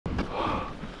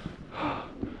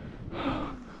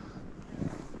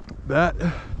That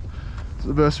is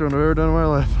the best run I've ever done in my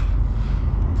life.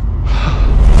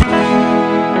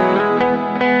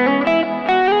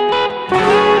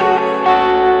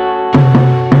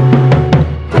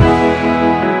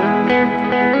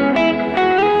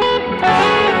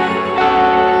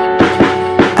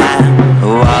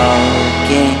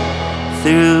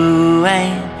 Through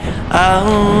an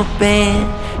open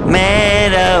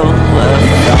meadow of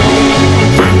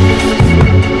thorns,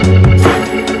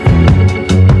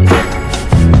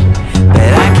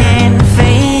 but I can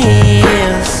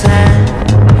feel sun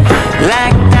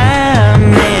like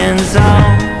diamonds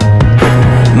on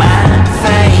my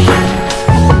face.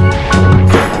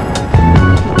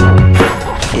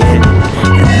 Yeah,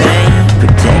 and they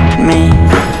protect me,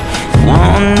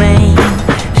 warn me,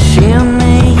 shield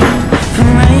me from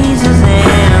razors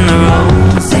and the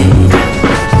roses.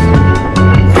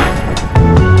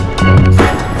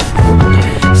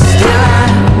 Still I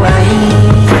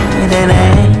wait and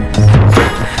ask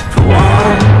for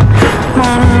one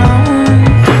more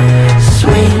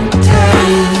sweet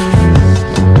taste.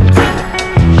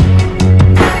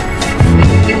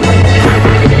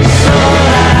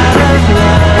 Sold out of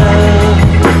love,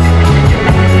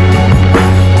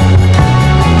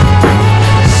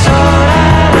 sold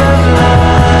out of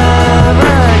love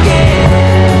again.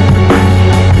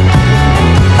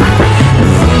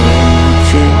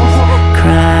 Vultures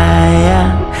cry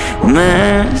out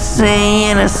mercy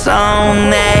in a song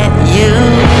that you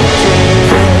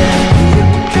dread,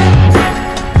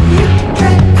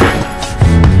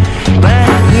 but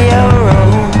your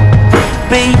road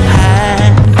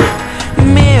behind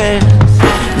mirrors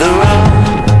the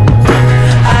road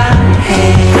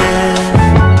ahead.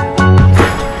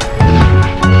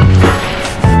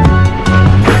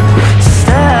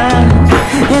 Stuck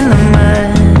in the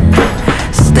mud,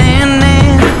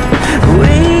 standing,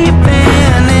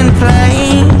 weeping in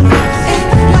place.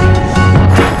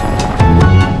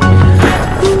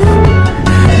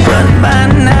 But by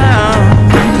now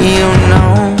you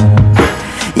know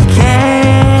you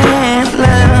can't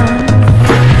love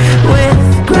with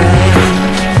grace.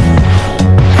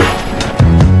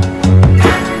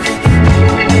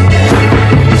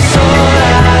 Sold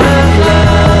out of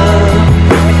love,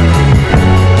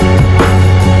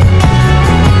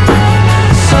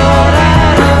 sold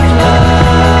out of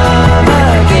love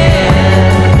again.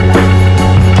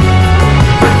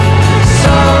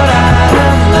 Sold out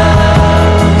of love,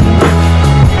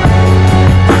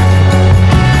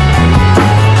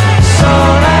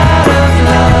 sold out of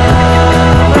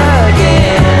love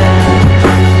again.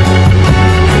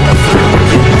 I fooled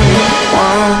you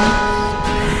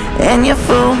once and you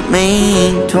fooled me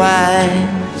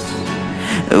twice.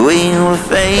 We were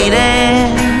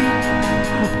fading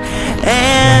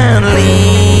and leaving.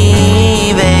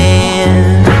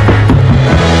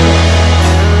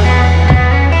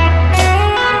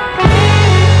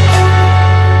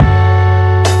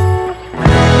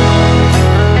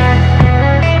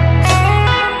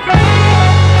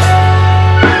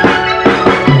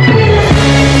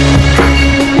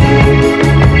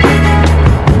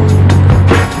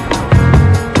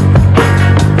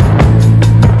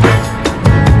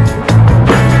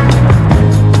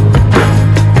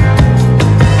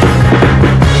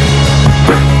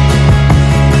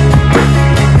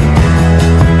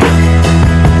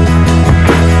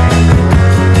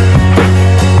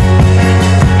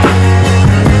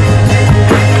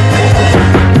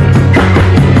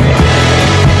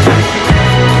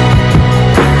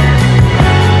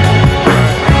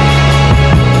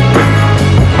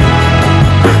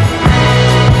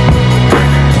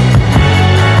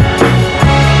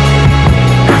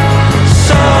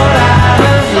 Sold out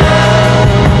of love,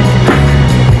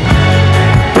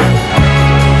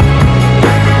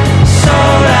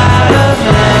 sold out of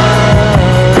love,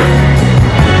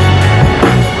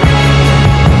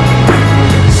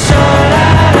 sold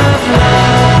out of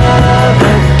love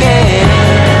again.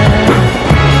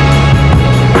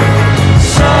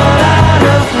 Sold out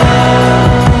of love.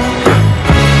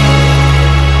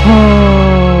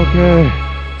 Okay.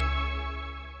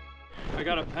 I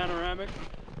got a panoramic,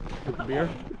 a beer,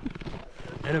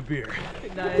 and a beer.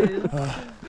 Nice.